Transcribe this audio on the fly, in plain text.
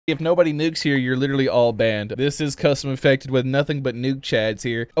If nobody nukes here, you're literally all banned. This is custom infected with nothing but nuke chads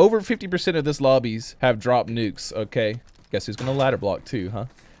here. Over 50% of this lobbies have dropped nukes, okay? Guess who's gonna ladder block too, huh?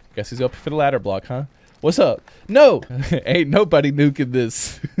 Guess who's up for the ladder block, huh? What's up? No! Ain't nobody nuking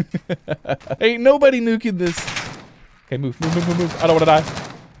this. Ain't nobody nuking this. Okay, move. I don't wanna die.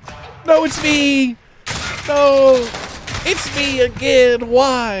 No, it's me! No! It's me again,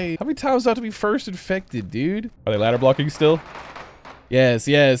 why? How many times do I have to be first infected, dude? Are they ladder blocking still? Yes.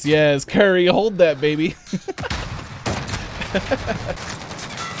 Curry, hold that, baby.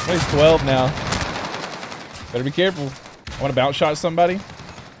 He's 12 now. Better be careful. I want to bounce shot somebody.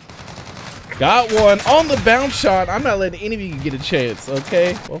 Got one on the bounce shot. I'm not letting any of you get a chance,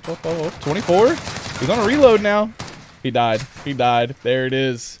 okay? 24. He's on a reload now. He died. There it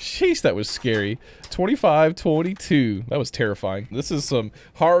is. Sheesh, that was scary. 25, 22. That was terrifying. This is some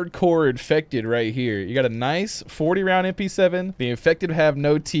hardcore infected right here. You got a nice 40 round MP7. The infected have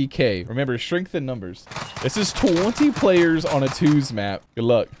no TK. Remember, strength in numbers. This is 20 players on a twos map. Good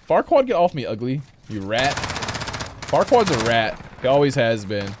luck. Farquad, get off me, ugly. You rat. Farquad's a rat. He always has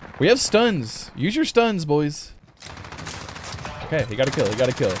been. We have stuns. Use your stuns, boys. Okay, he got a kill.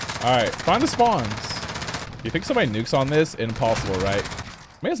 All right, find the spawns. You think somebody nukes on this? Impossible, right?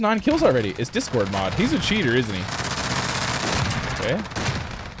 Man, has 9 kills already. It's Discord mod. He's a cheater, isn't he? Okay.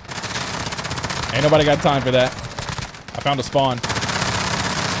 Ain't nobody got time for that. I found a spawn.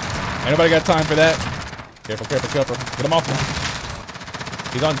 Ain't nobody got time for that. Careful. Get him off me.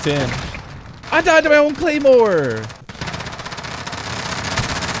 He's on 10. I died to my own claymore.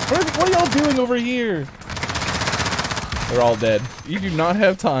 What are y'all doing over here? They're all dead. You do not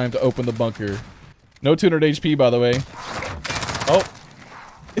have time to open the bunker. No 200 HP, by the way. Oh,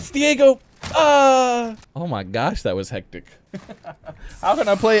 it's Diego. Oh my gosh, that was hectic. How can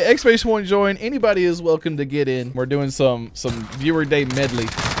I play? X-Space1 join. Anybody is welcome to get in. We're doing some viewer day medley.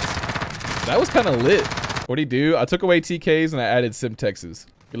 That was kind of lit. What'd he do? I took away TKs and I added semtexes.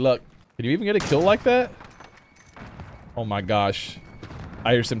 Good luck. Can you even get a kill like that? Oh my gosh.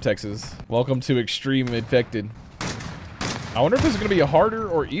 I hear semtexes. Welcome to Extreme Infected. I wonder if this is gonna be harder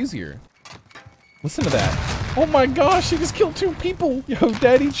or easier. Listen to that. Oh my gosh, he just killed 2 people. Yo,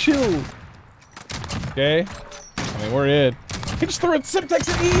 daddy, chill. Okay. I mean, we're in. He just threw a semtex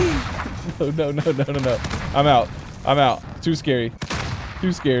at me. No. I'm out. Too scary.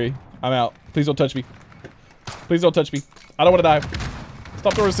 I'm out. Please don't touch me. I don't want to die.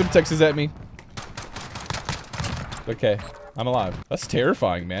 Stop throwing semtexes at me. Okay. I'm alive. That's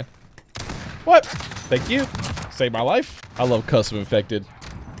terrifying, man. What? Thank you. Saved my life. I love custom infected.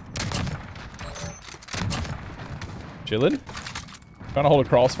 Chillin'. Trying to hold a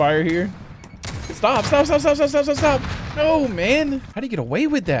crossfire here. Stop. No, man. How do you get away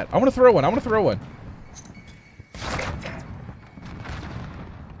with that? I want to throw one.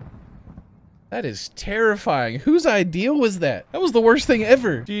 That is terrifying. Whose idea was that? That was the worst thing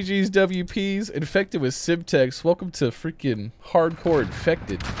ever. GG's WPs. Infected with semtex. Welcome to freaking hardcore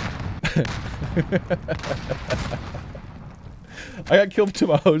infected. I got killed to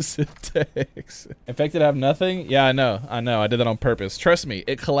my own semtex. Infected have nothing? Yeah, I know. I did that on purpose. Trust me,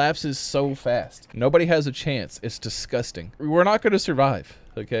 it collapses so fast. Nobody has a chance. It's disgusting. We're not going to survive,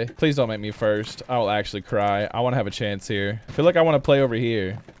 okay? Please don't make me first. I will actually cry. I want to have a chance here. I feel like I want to play over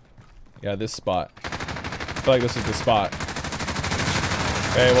here. Yeah, this spot. I feel like this is the spot.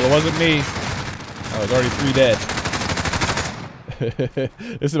 Okay, well, it wasn't me. I was already 3 dead.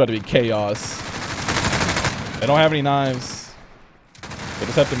 This is about to be chaos. They don't have any knives. They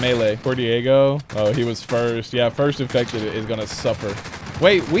just have to melee. Poor Diego. Oh, he was first. Yeah, first infected is gonna suffer.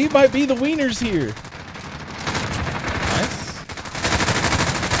 Wait, we might be the wieners here. Nice.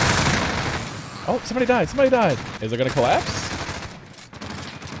 Oh, somebody died. Is it gonna collapse?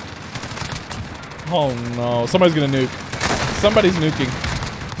 Oh no, somebody's gonna nuke. Somebody's nuking.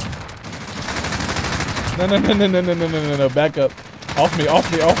 No, back up. Off me. I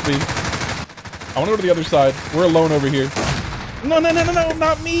wanna go to the other side. We're alone over here. No,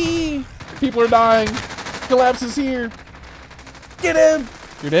 not me. People are dying. Collapse is here. Get him.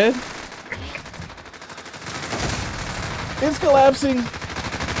 You're dead? It's collapsing.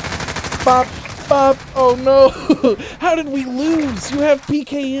 Bop. Oh no. How did we lose? You have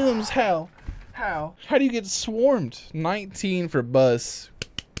PKMs. How? How do you get swarmed? 19 for bus.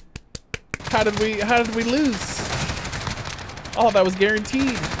 How did we lose? Oh, that was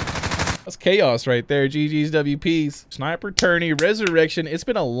guaranteed. That's chaos right there. GG's WPs. Sniper tourney resurrection. It's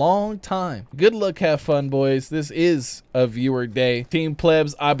been a long time. Good luck, have fun, boys. This is a viewer day. Team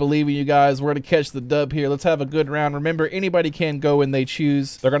plebs, I believe in you guys. We're gonna catch the dub here. Let's have a good round. Remember, anybody can go when they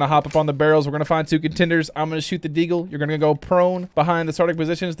choose. They're gonna hop up on the barrels. We're gonna find 2 contenders. I'm gonna shoot the deagle. You're gonna go prone behind the starting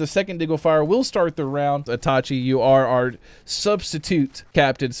positions. The second deagle fire will start the round. Itachi, you are our substitute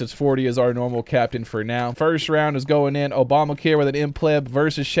captain since 40 is our normal captain for now. First round is going in. Obamacare with an M-pleb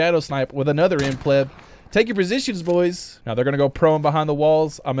versus Shadow Snipe with another M-pleb. Take your positions, boys. Now they're gonna go prone behind the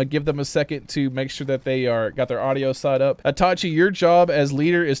walls. I'm gonna give them a second to make sure that they got their audio set up. Itachi, your job as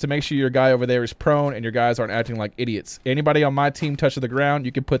leader is to make sure your guy over there is prone and your guys aren't acting like idiots. Anybody on my team touching the ground,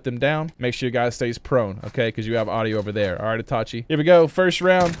 you can put them down. Make sure your guy stays prone, okay? Because you have audio over there. All right, Itachi. Here we go. First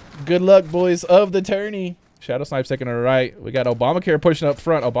round. Good luck, boys of the tourney. Shadow Snipe's taking to the right. We got Obamacare pushing up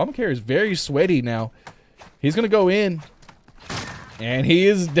front. Obamacare is very sweaty now. He's gonna go in. And he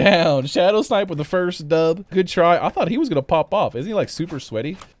is down. Shadow Snipe with the first dub. Good try. I thought he was going to pop off. Isn't he like super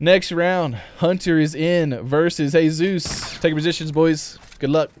sweaty? Next round, Hunter is in versus Jesus. Take your positions, boys. Good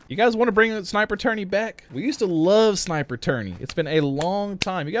luck. You guys want to bring Sniper Tourney back? We used to love Sniper Tourney. It's been a long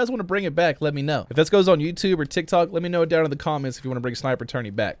time. You guys want to bring it back? Let me know. If this goes on YouTube or TikTok, let me know down in the comments if you want to bring Sniper Tourney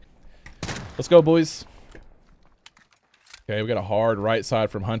back. Let's go, boys. Okay, we got a hard right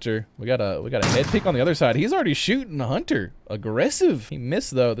side from Hunter. We got a head pick on the other side. He's already shooting Hunter. Aggressive. He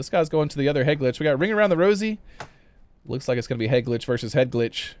missed though. This guy's going to the other head glitch. We got ring around the rosy. Looks like it's gonna be head glitch versus head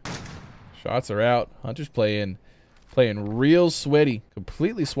glitch. Shots are out. Hunter's playing real sweaty.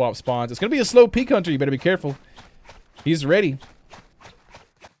 Completely swapped spawns. It's gonna be a slow peek, Hunter. You better be careful. He's ready.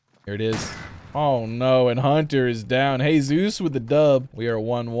 Here it is. Oh no, and Hunter is down. Jesus with the dub. We are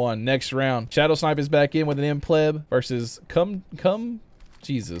 1-1. Next round. Shadow Snipe is back in with an M-pleb versus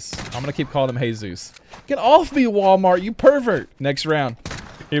Jesus. I'm gonna keep calling him Jesus. Get off me, Walmart, you pervert. Next round.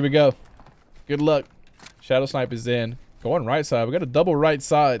 Here we go. Good luck. Shadow Snipe is in. Going right side. We got a double right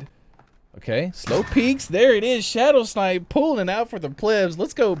side. Okay, slow peaks. There it is. Shadow Snipe pulling it out for the plebs.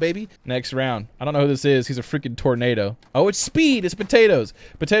 Let's go, baby. Next round. I don't know who this is. He's a freaking tornado. Oh, it's Speed. It's Potatoes.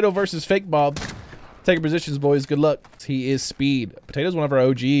 Potato versus Fake Bob. Take your positions, boys. Good luck. He is Speed. Potato's one of our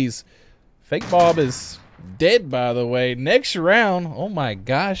OGs. Fake Bob is dead, by the way. Next round. Oh my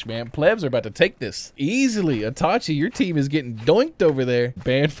gosh, man. Plebs are about to take this easily. Itachi, your team is getting doinked over there.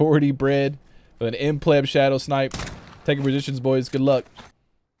 Band 40 bread with an M-pleb Shadow Snipe. Take your positions, boys. Good luck.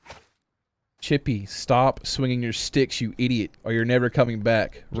 Chippy, stop swinging your sticks, you idiot, or you're never coming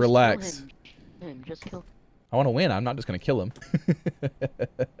back. Relax. Just kill him. I want to win. I'm not just going to kill him.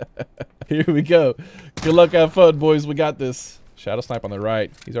 Here we go. Good luck, have fun, boys. We got this. Shadow Snipe on the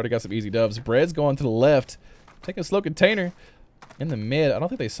right. He's already got some easy dubs. Bread's going to the left. Taking a slow container in the mid. I don't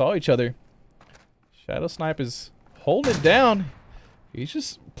think they saw each other. Shadow Snipe is holding it down. He's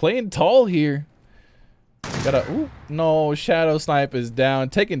just playing tall here. Ooh, no, Shadow Snipe is down.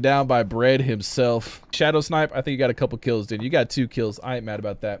 Taken down by Bread himself. Shadow Snipe, I think you got a couple kills, dude. You got 2 kills. I ain't mad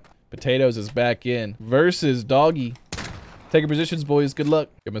about that. Potatoes is back in versus Doggy. Take your positions, boys. Good luck.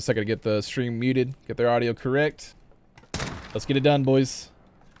 Give them a second to get the stream muted. Get their audio correct. Let's get it done, boys.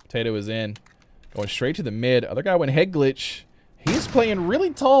 Potato is in. Going straight to the mid. Other guy went head glitch. He's playing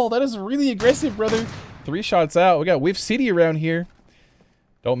really tall. That is really aggressive, brother. 3 shots out. We got Whiff City around here.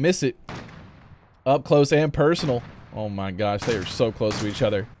 Don't miss it. Up close and personal. Oh my gosh, they are so close to each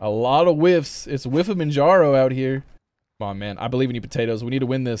other. A lot of whiffs. It's Whiffamanjaro out here. Come on, man. I believe in you, Potatoes. We need to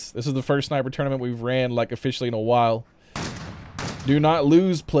win this. This is the first Sniper tournament we've ran like officially in a while. Do not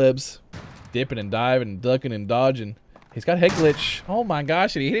lose, plebs. Dipping and diving and ducking and dodging. He's got head glitch. Oh my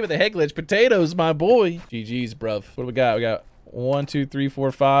gosh, and he hit him with a head glitch. Potatoes, my boy. GG's, bruv. What do we got? We got 1, 2, 3,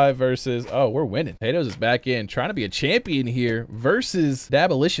 4, 5 versus... Oh, we're winning. Potatoes is back in. Trying to be a champion here versus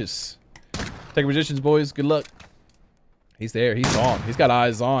Dabalicious. Take your positions, boys. Good luck. He's there. He's on. He's got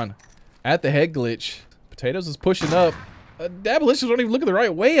eyes on. At the head glitch. Potatoes is pushing up. Dabalicious don't even look the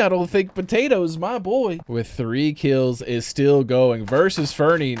right way, I don't think. Potatoes, my boy. With 3 kills is still going versus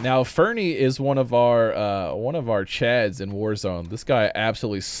Fernie. Now, Fernie is one of our chads in Warzone. This guy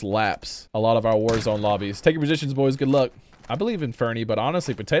absolutely slaps a lot of our Warzone lobbies. Take your positions, boys. Good luck. I believe in Fernie, but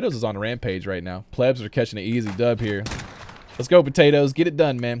honestly, Potatoes is on a rampage right now. Plebs are catching an easy dub here. Let's go, Potatoes. Get it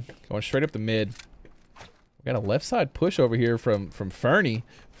done, man. Going straight up the mid. We got a left side push over here from Fernie.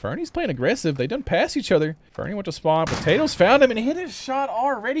 Fernie's playing aggressive. They done pass each other. Fernie went to spawn. Potatoes found him and hit his shot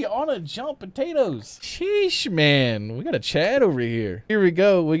already on a jump. Potatoes. Sheesh, man. We got a Chad over here. Here we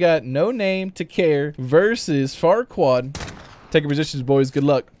go. We got No Name to Care versus Farquad. Take your positions, boys. Good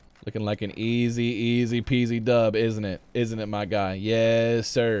luck. Looking like an easy peasy dub, isn't it? Isn't it, my guy? Yes,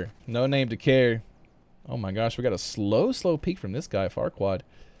 sir. No Name to Care. Oh my gosh, we got a slow peek from this guy, Farquad.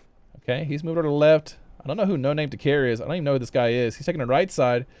 Okay, he's moved over to the left. I don't know who No Name to Care is. I don't even know who this guy is. He's taking the right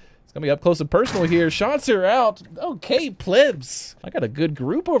side. It's gonna be up close and personal here. Shots are out. Okay, plebs. I got a good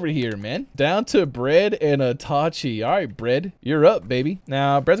group over here, man. Down to Bread and Itachi. All right, Bread, you're up, baby.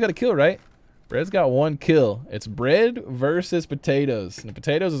 Now, Bread's got a kill, right? Bread's got 1 kill. It's Bread versus Potatoes. And the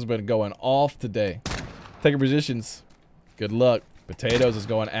Potatoes has been going off today. Taking positions. Good luck. Potatoes is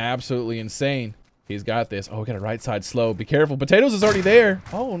going absolutely insane. He's got this. Oh, we got a right side slow. Be careful. Potatoes is already there.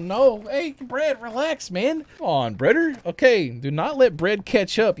 Oh, no. Hey, Bread, relax, man. Come on, Breader. Okay, do not let Bread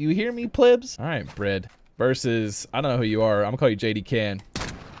catch up. You hear me, plebs? All right, Bread versus, I don't know who you are. I'm going to call you JD Can.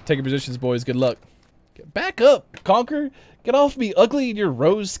 Take your positions, boys. Good luck. Get back up, Conquer. Get off me, ugly in your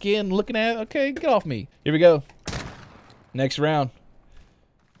rose skin looking at. Okay, get off me. Here we go. Next round.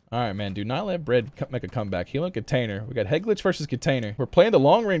 All right, man. Do not let Bread make a comeback. Healing Container. We got Head Glitch versus Container. We're playing the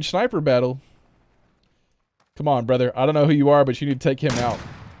long-range sniper battle. Come on, brother. I don't know who you are, but you need to take him out.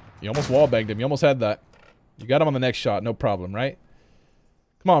 You almost wallbanged him. You almost had that. You got him on the next shot. No problem, right?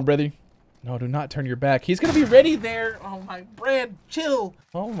 Come on, brother. No, do not turn your back. He's going to be ready there. Oh, my Bread. Chill.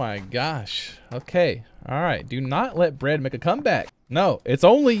 Oh, my gosh. Okay. All right. Do not let Bread make a comeback. No, it's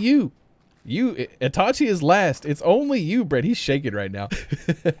only you. Itachi is last. It's only you, Bread. He's shaking right now.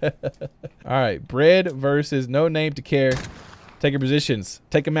 All right. Bread versus No Name to Care. Take your positions.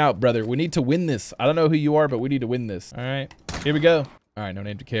 Take him out, brother. We need to win this. I don't know who you are, but we need to win this. All right. Here we go. All right. No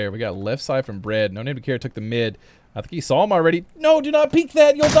Name to Care. We got left side from Bread. No Name to Care took the mid. I think he saw him already. No, do not peek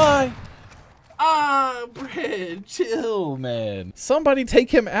that. You'll die. Ah, Bread. Chill, man. Somebody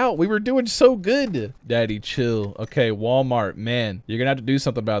take him out. We were doing so good. Daddy, chill. Okay, Walmart. Man, you're going to have to do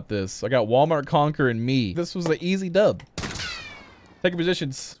something about this. I got Walmart, Conquer, and me. This was an easy dub. Take your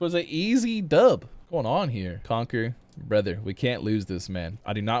positions. This was an easy dub. What's going on here? Conquer. Brother, we can't lose this, man.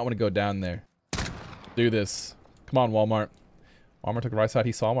 I do not want to go down there. Do this. Come on, Walmart. Walmart took the right side.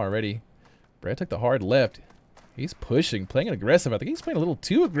 He saw him already. Brad took the hard left. He's pushing, playing it aggressive. I think he's playing a little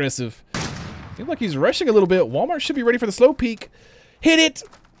too aggressive. Seems like he's rushing a little bit. Walmart should be ready for the slow peek. Hit it.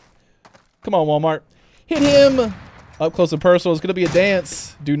 Come on, Walmart. Hit him. Up close and personal. It's going to be a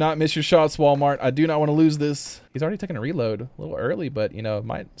dance. Do not miss your shots, Walmart. I do not want to lose this. He's already taking a reload. A little early, but, you know,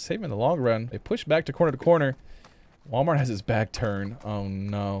 might save him in the long run. They push back to corner. Walmart has his back turned. Oh,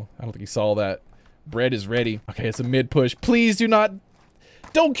 no. I don't think he saw that. Bread is ready. Okay, it's a mid push. Please do not.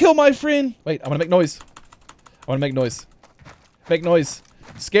 Don't kill my friend. Wait, I'm going to make noise. I want to make noise. Make noise.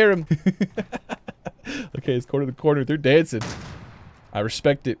 Scare him. Okay, it's corner to corner. They're dancing. I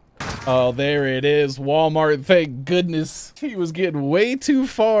respect it. Oh, there it is. Walmart. Thank goodness. He was getting way too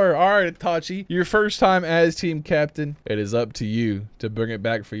far. All right, Itachi. Your first time as team captain. It is up to you to bring it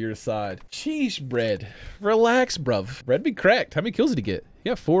back for your side. Sheesh, Bread. Relax, bruv. Bread be cracked. How many kills did he get? He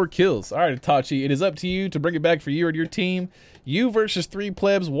got 4 kills. All right, Itachi. It is up to you to bring it back for you and your team. You versus 3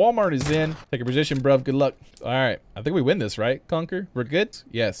 plebs. Walmart is in. Take your position, bruv. Good luck. All right. I think we win this, right, Conquer? We're good?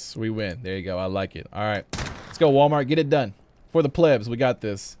 Yes, we win. There you go. I like it. All right. Let's go, Walmart. Get it done. For the plebs, we got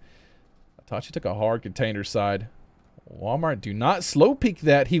this. Itachi took a hard container side. Walmart, do not slow peek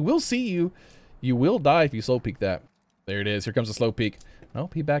that. He will see you. You will die if you slow peek that. There it is. Here comes the slow peek.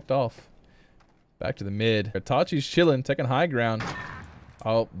 Nope, he backed off. Back to the mid. Itachi's chilling, taking high ground.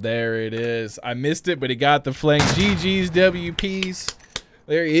 Oh, there it is. I missed it, but he got the flank. GG's, WPs.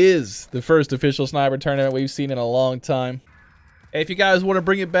 There is the first official sniper tournament we've seen in a long time. Hey, if you guys want to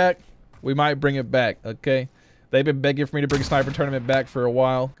bring it back, we might bring it back, okay? They've been begging for me to bring Sniper Tournament back for a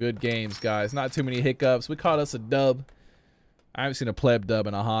while. Good games, guys. Not too many hiccups. We caught us a dub. I haven't seen a pleb dub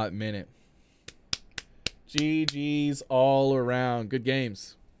in a hot minute. GG's all around. Good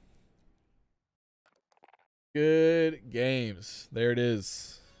games. Good games. There it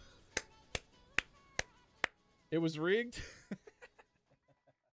is. It was rigged.